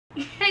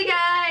Hey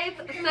guys,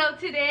 so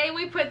today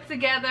we put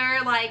together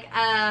like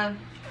a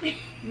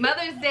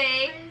Mother's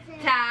Day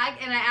tag,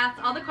 and I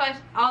asked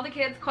all the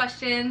kids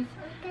questions,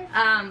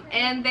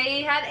 and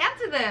they had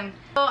answered them.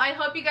 So I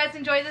hope you guys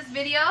enjoy this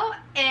video,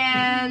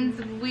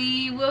 and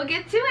we will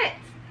get to it.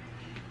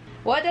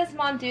 What does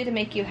Mom do to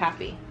make you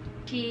happy?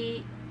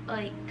 She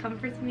like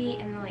comforts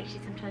me, and then like she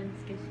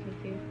sometimes gives me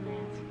food when I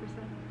ask for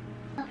some.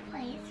 She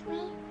plays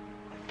me.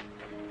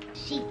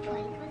 She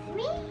plays with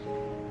me.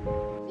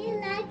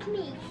 You like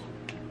me.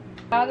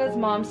 How does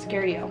Mom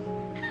scare you?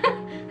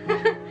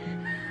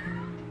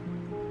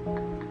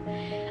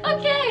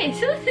 Okay,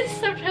 so this is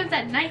sometimes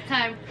at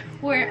nighttime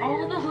where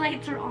all the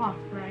lights are off,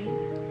 right?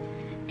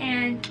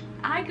 And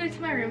I go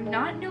to my room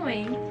not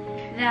knowing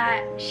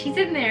that she's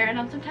in there, and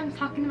I'm sometimes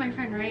talking to my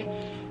friend, right?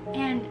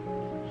 And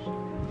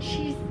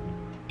she's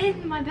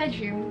in my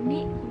bedroom,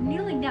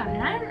 kneeling down,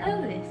 and I don't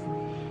know this.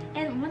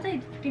 And once I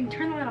freaking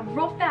turn the light off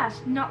real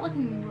fast, not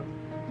looking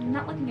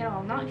at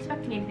all, not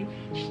expecting anything,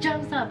 she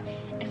jumps up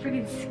and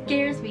freaking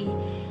scares me.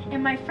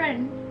 And my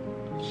friend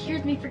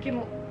hears me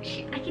freaking,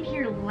 I can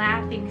hear her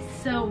laughing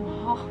so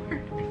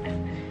hard.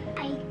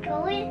 I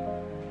go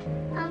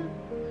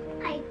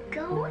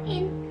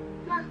in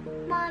my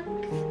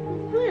mom's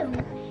room,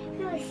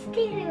 and I was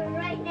standing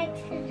right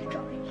next to the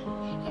door.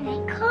 And I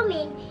come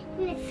in,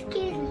 and it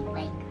scares me,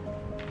 like,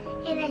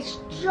 and I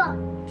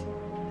jumped.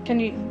 Can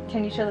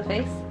you show the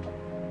face?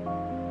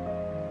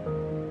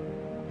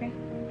 Okay.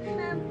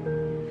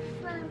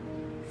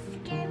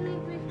 Scare me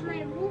with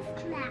my roof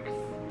class.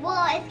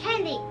 Well, it's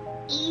kind of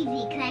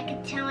easy because I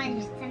could tell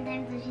when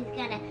sometimes when she's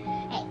gonna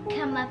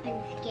come up and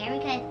scare me,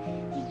 because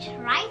she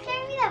tries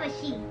scaring me, but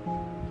she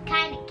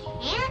kind of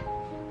can't,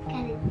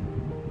 because it's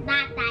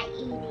not that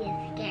easy to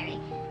scare me.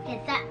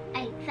 Because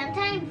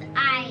sometimes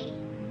I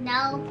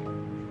know,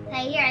 so I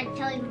hear her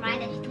telling me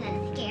that she's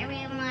gonna scare me.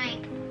 I'm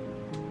like,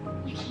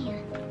 you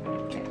can't.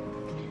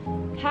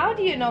 How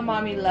do you know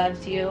Mommy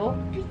loves you?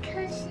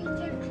 Because she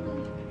gives me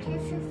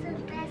kisses and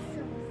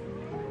vessels.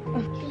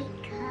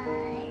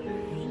 Because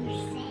you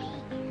say,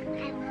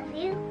 I love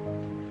you.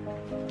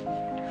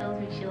 Tells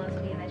me she loves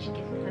me, and then she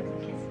gives me hugs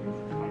and kisses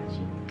on the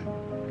cheek.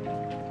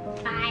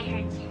 By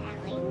her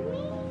telling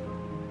me.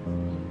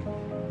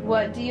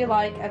 What do you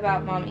like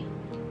about Mommy?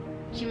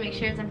 She makes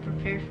sure I'm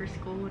prepared for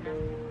school and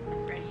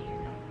I'm ready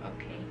and I'm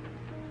okay.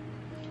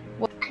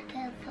 I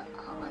go for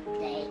all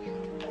day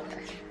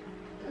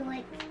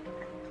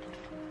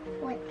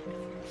with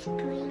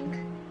spring.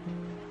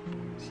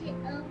 She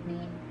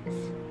always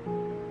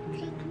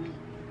take me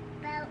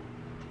out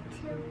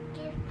to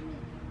give me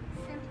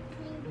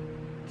something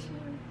to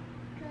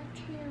go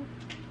to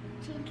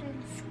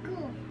children's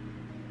school.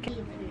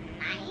 It's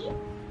nice.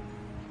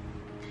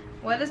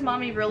 What is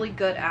Mommy really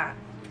good at?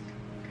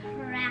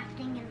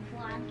 Crafting and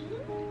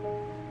vlogging.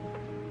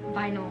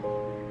 Vinyl,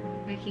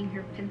 making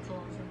her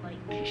pencils and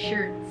like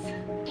shirts.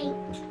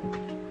 Paint.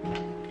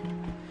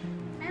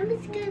 That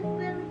was good,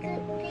 really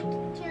good.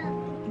 Thank you.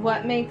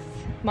 What makes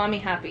Mommy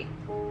happy?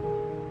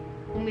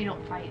 When we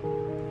don't fight.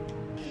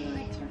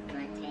 What's your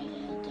birthday?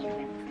 Give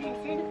her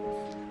presents.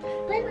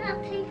 But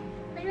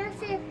not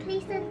say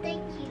please and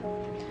thank you.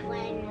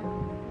 When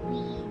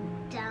we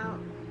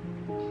don't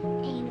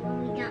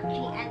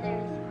treat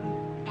others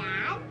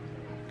bad.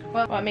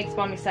 What makes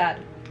Mommy sad?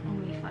 When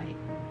we fight.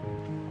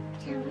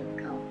 Till we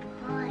go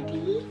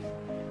party.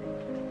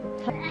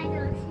 I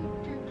don't see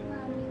the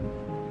mommy.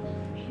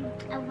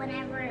 And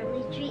whenever we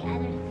treat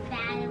others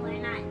bad and we're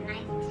not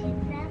nice to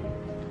them.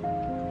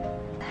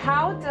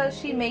 How does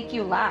she make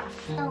you laugh?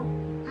 So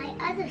my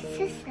other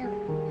sister,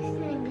 his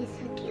name is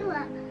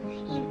Sakila,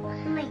 and I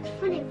make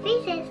funny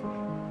faces.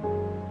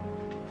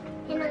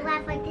 And I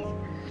laugh like this.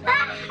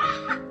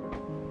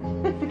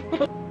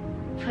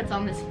 Puts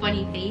on this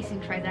funny face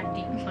and tries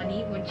acting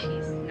funny when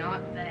she's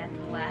not, then I have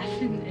to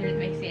laugh and it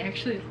makes me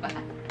actually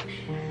laugh.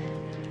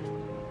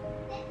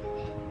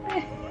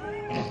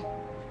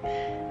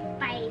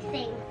 By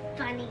saying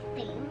funny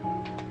things.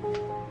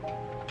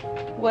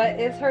 What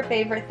is her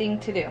favorite thing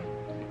to do?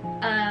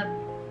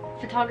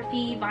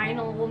 Photography,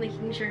 vinyl,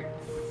 making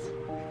shirts.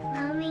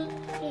 Mommy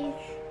is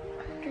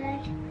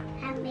good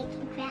at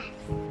making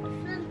crafts.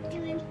 I'm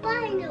doing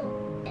vinyl.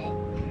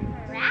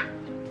 Craft?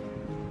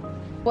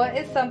 What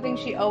is something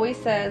she always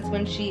says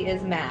when she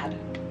is mad?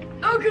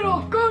 Knock it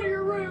off, go to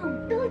your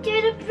room! Go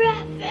to the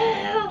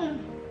bathroom!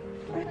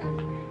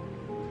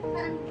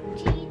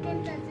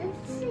 Jaden doesn't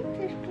sleep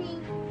with me.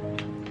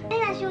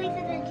 And that's what she always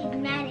says when she's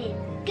mad is,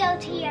 go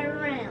to your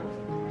room.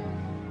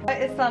 What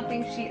is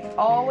something she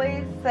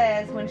always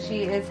says when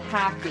she is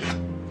happy?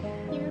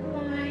 You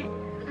were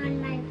on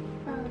my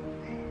phone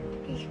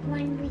this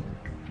 1 week.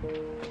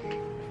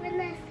 When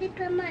I sleep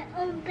on my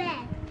own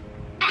bed.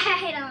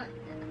 I don't.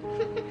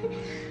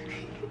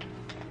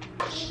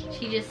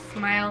 She just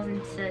smiles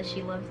and says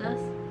she loves us.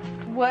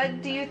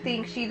 What do you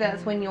think she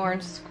does when you're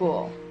in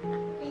school?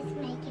 It's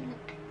making the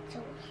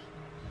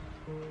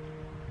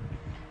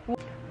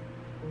pencils.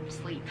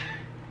 Sleep.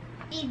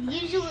 It's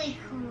usually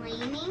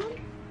cleaning.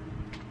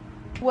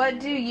 What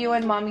do you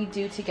and Mommy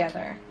do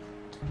together?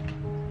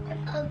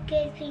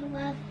 Giving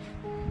love,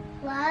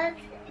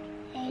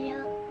 and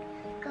I'll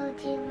go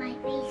to my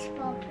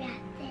baseball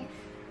practice.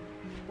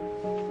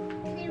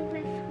 Play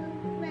with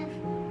my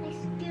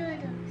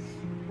students.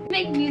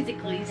 Make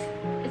musicals.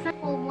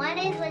 Well, one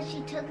is when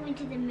she took me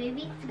to the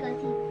movies to go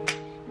see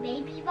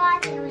Baby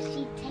Boss, and when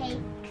she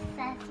takes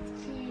us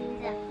to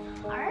the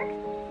park.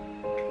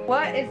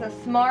 What is the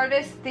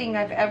smartest thing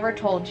I've ever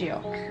told you?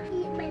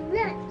 Eat my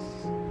lunch.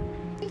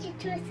 Eat your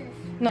choices.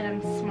 That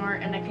I'm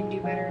smart and I can do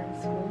better in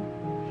school.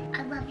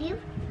 I love you.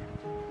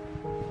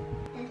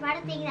 The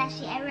smartest thing that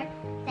she ever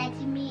said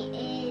to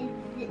me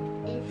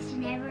is to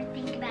never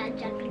think about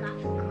jumping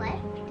off a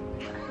cliff.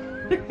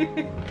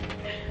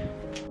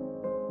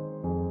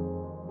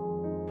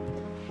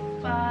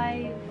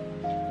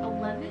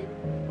 5'11".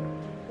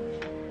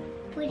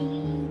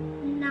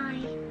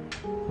 49.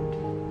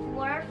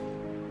 4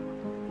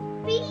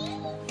 feet.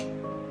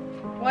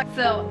 What?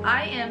 So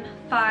I am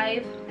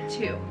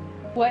 5'2".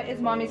 What is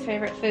Mommy's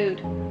favorite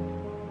food?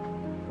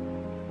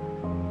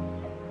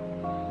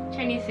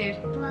 Chinese food.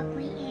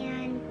 Broccoli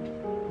and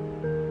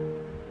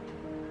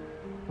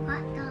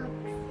hot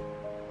dogs.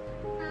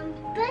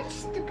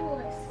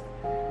 Vegetables.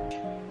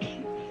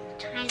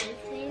 Chinese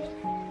food.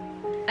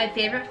 My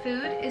favorite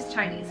food is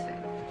Chinese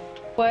food.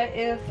 What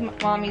is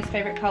Mommy's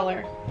favorite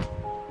color?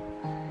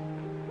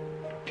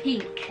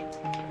 Pink.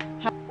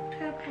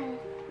 Purple.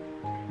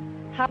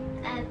 How?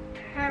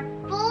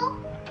 Purple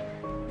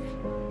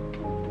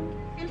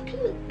and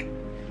pink.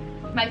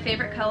 My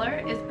favorite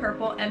color is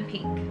purple and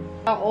pink.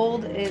 How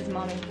old is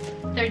Mommy?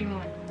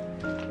 31.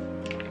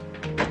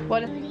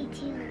 What is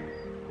 32.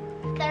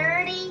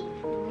 31.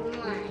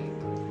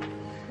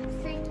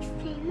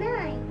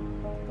 69.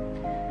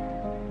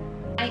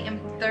 I am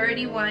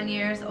 31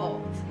 years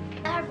old.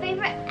 Her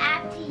favorite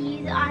app to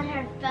use on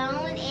her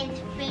phone is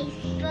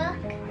Facebook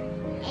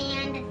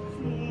and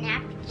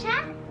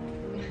Snapchat.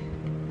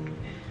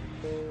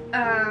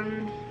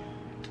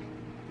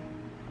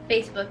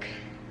 Facebook.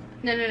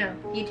 No,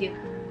 YouTube.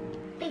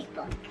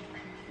 Facebook.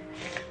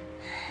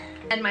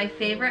 And my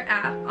favorite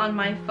app on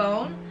my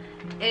phone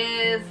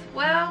is,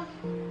 well,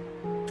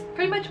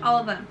 pretty much all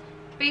of them.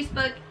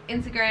 Facebook,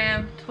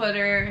 Instagram,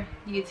 Twitter,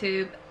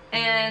 YouTube,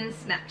 and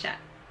Snapchat.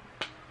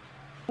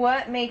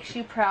 What makes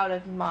you proud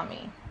of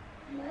Mommy?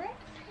 What?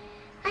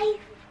 I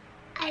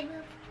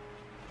love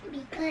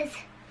because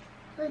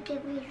look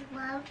at me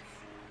loves.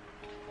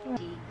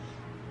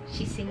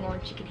 She's single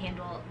and she can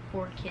handle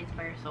 4 kids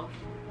by herself.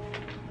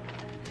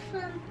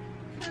 From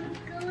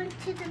going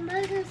to the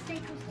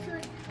motorcycle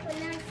store when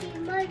I see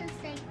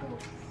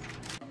motorcycles.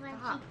 When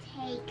she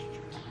takes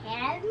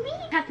care of me.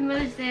 Happy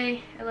Mother's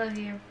Day. I love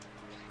you.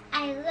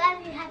 I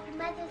love you. Happy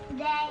Mother's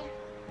Day.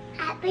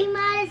 Happy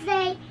Mother's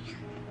Day,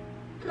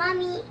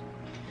 Mommy.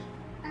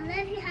 I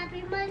love you.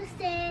 Happy Mother's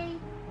Day.